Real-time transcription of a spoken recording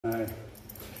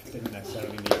Didn't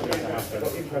necessarily need to go after. I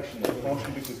got the impression that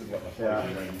partially because of like the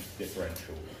high range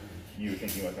differential, you were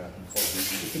thinking like that can probably be.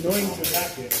 It's annoying to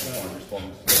attack it.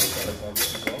 Respond to the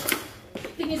targets as well.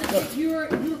 Thing is, if you're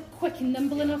quick and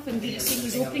nimble enough and you see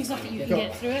these openings enough that you can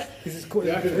get through it. Because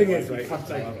the thing is, right,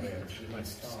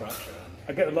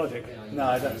 I get the logic. No,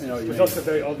 I don't know. It's also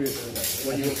very obvious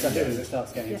when you accept it as it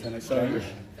starts getting into an exchange.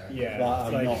 Yeah, But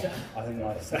I'm like, not. I think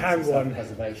like the hand one, I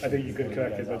think you could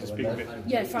correct it by just being a bit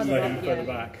further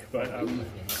back. But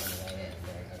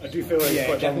I do feel like it's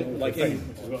quite vulnerable like which is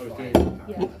what I was doing.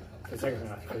 Yeah. The second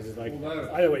half, because it's like, I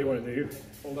know what you want to do.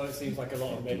 Although it seems like a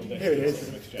lot of middle distance. Here it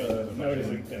is. No, it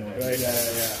isn't. Right?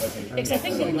 Yeah. Because I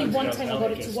think only one time I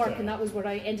got it to work, and that was where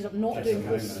I ended up not doing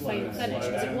post final finish,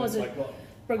 because it wasn't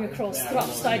bring across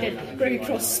thrust. I did bring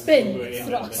across spin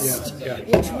thrust,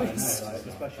 which was.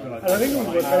 And I think what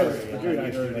we're doing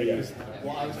actually is,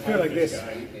 I feel like this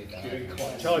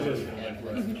charges.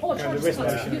 Oh, charges wrist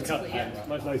cuts motion beautifully, yeah.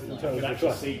 Much nicer than charges. I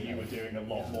actually see you were doing a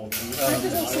lot more. That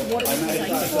is also what it's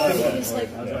designed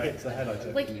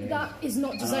for. Like that is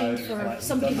not designed for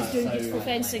somebody who's doing beautiful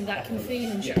fencing that can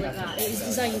feign and shit like that. It is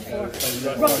designed for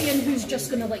a ruffian who's just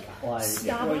going to like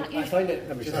stab at you. I find it.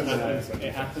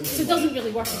 It happens. So it doesn't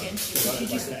really work against you because you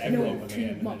just know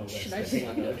too much. And I think.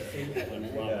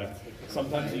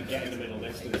 Sometimes you get in the middle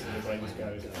distance and your brain just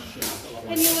goes, shit.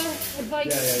 Any other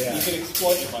advice? You can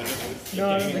exploit it by just No,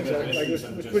 I don't think so. Like, it was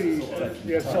pretty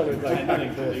solid, like, back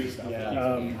and forth.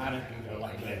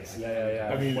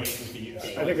 I mean, I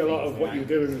think a lot of what you're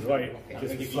doing is right,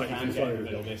 just slightly too slow.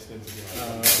 That's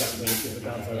the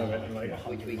downside of it. And like,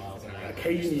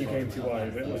 occasionally you came too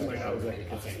wide, but it wasn't like that was like a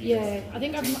good thing. Yeah, I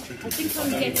think I'm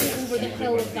getting over the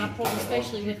hill of that problem,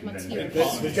 especially with my team.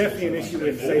 There's definitely an issue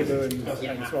with Saber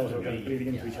and Swallow kind of bleeding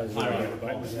into each other.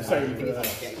 But it's the same for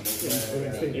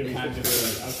instinctively.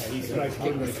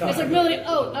 It's like really,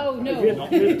 oh no. I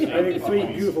think three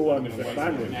beautiful ones that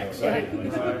landed, right?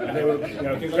 And they were,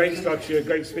 great structure,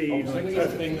 great speed, like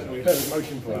perfect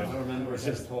motion for it. It's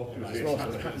just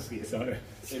awesome. So.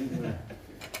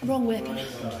 Wrong weapon.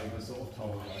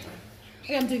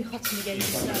 I'm doing cutting again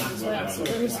just now as well, so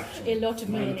there was a lot of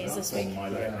mayonnaise this week.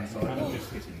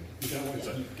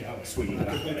 Sweet.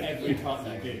 With every cut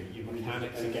you do, your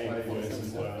mechanics are getting worse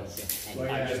and worse.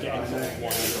 I'm just getting more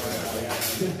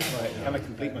wider. Can I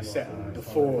complete my set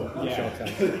before the shot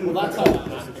out? Well, that's how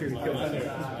that truly kills it.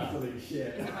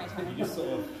 You just sort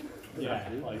of,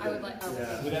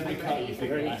 with every cut you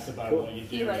think less about what you do.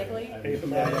 Theoretically. And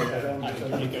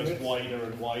it goes wider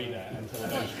and wider until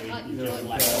eventually you're just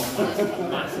left on a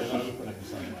massive opening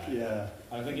somewhere. Yeah.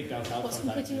 I think it does help. What's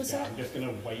completing the set? I'm just going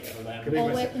to wait for them. All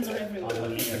weapons are everywhere.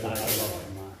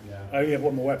 I only have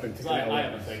one more weapon to I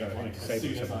have a thing of like,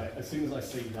 as soon as I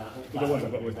see that, the ones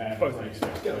I've got with both of these,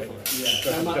 right?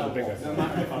 Double bigger. No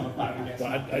matter if I'm about to get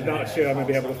But I'm not sure I'm going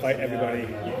to be able to fight everybody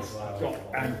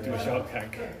and do a shark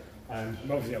tank. I'm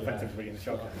obviously effectively in the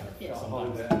shark tank.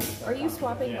 Are you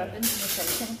swapping weapons in the shark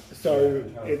tank? So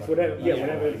it's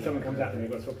whenever someone comes at me,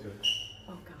 you've got to swap to it.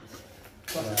 Oh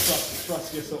god.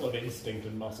 Trust your sort of instinct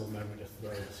and muscle memory to throw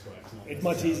the squares. It's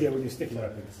much easier when you're sticking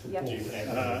weapons. Yep.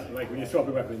 Like when you're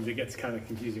swapping weapons, it gets kind of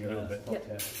confusing a little bit.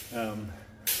 Yep.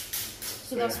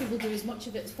 So that's people do as much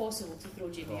of it as possible to throw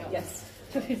Jamie up. Yes.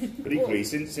 But equally,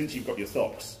 since you've got your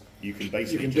thoughts, you can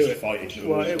basically do just it. fight it.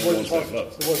 Well, it wasn't possible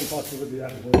to do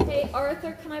that before. Hey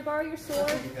Arthur, can I borrow your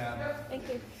sword? Thank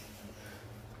you.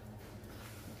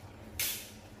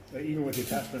 Even with the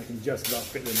attachment, I can just about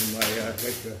fit them in my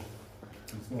rapier.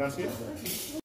 That's it.